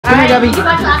Gubby.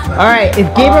 All right, if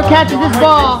Gabriel catches this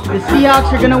ball, the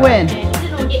Seahawks are gonna win. It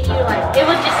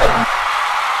was just like.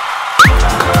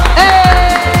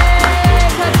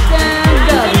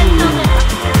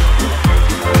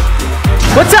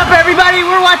 What's up, everybody?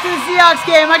 We're watching the Seahawks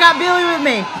game. I got Billy with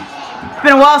me. It's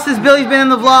been a while since Billy's been in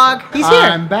the vlog. He's here.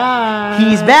 I'm back.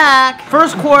 He's back.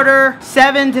 First quarter,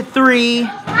 7-3.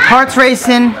 Heart's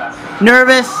racing.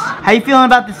 Nervous. How you feeling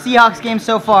about the Seahawks game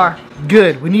so far?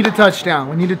 Good. We need a touchdown.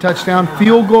 We need a touchdown.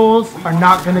 Field goals are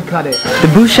not going to cut it. The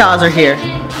Bouchas are here.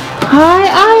 Hi,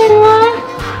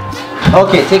 Iowa.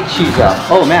 Okay, take your shoes off.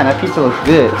 Oh man, that pizza looks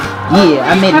good. Yeah,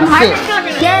 I made it fit.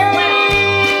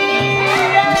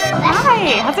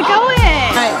 Hi, how's it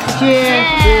going? Alright,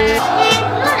 cheers.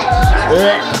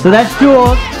 So that's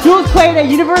Jules. Jules played at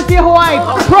University of Hawaii.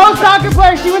 Pro soccer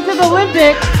player. She went to the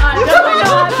Olympics.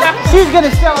 She's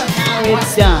gonna show us how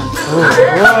it's done.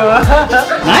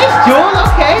 Nice, Jules.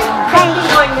 Okay.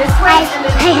 Going this way and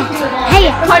then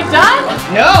am I done?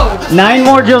 No. 9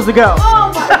 more Jills to go.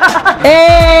 Oh my.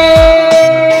 Hey!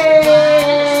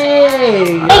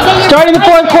 Starting the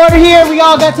 4th quarter here, we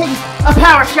all gotta take a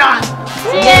power shot.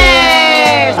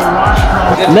 Yay!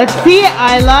 Let's see it,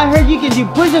 Isla. I heard you can do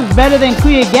push-ups better than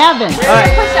Kuya Gavin. All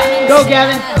right, go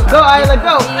Gavin. Go Isla,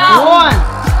 go. 1,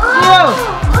 2,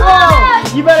 go.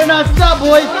 You better not stop,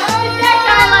 boys.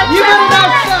 You better not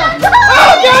stop.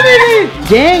 Oh, Gavin!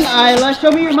 Dang, Isla,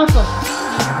 show me your muscles.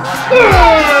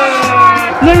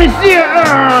 Let me see it.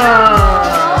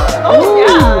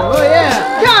 Oh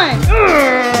yeah. Time.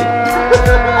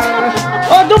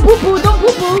 Oh, don't poo-poo, don't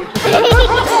poo-poo.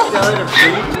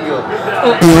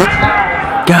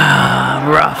 God,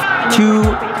 rough. 2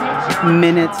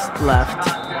 minutes left.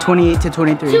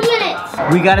 28-23. 2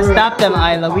 minutes. We gotta stop them,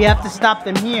 Isla. We have to stop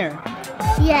them here.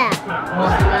 Yeah.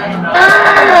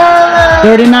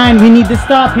 39. We need to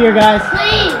stop here, guys.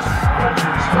 Please.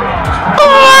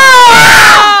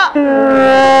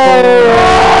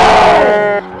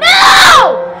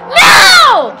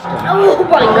 Oh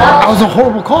my God. That was a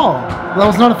horrible call. That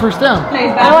was not a first down.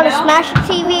 I want to smash the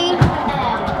TV.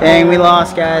 Dang, we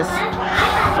lost, guys.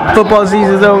 Football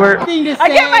season's over. I get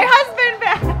my husband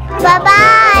back.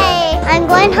 Bye-bye. I'm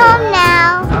going home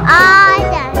now.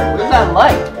 What is that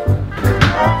like?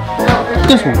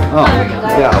 This one. Oh.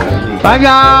 Yeah. Bye,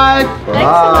 guys.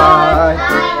 Bye.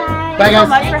 Bye, guys. Thanks so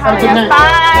much for having us.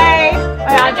 Bye.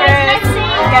 Bye, Audrey.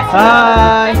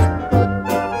 Bye.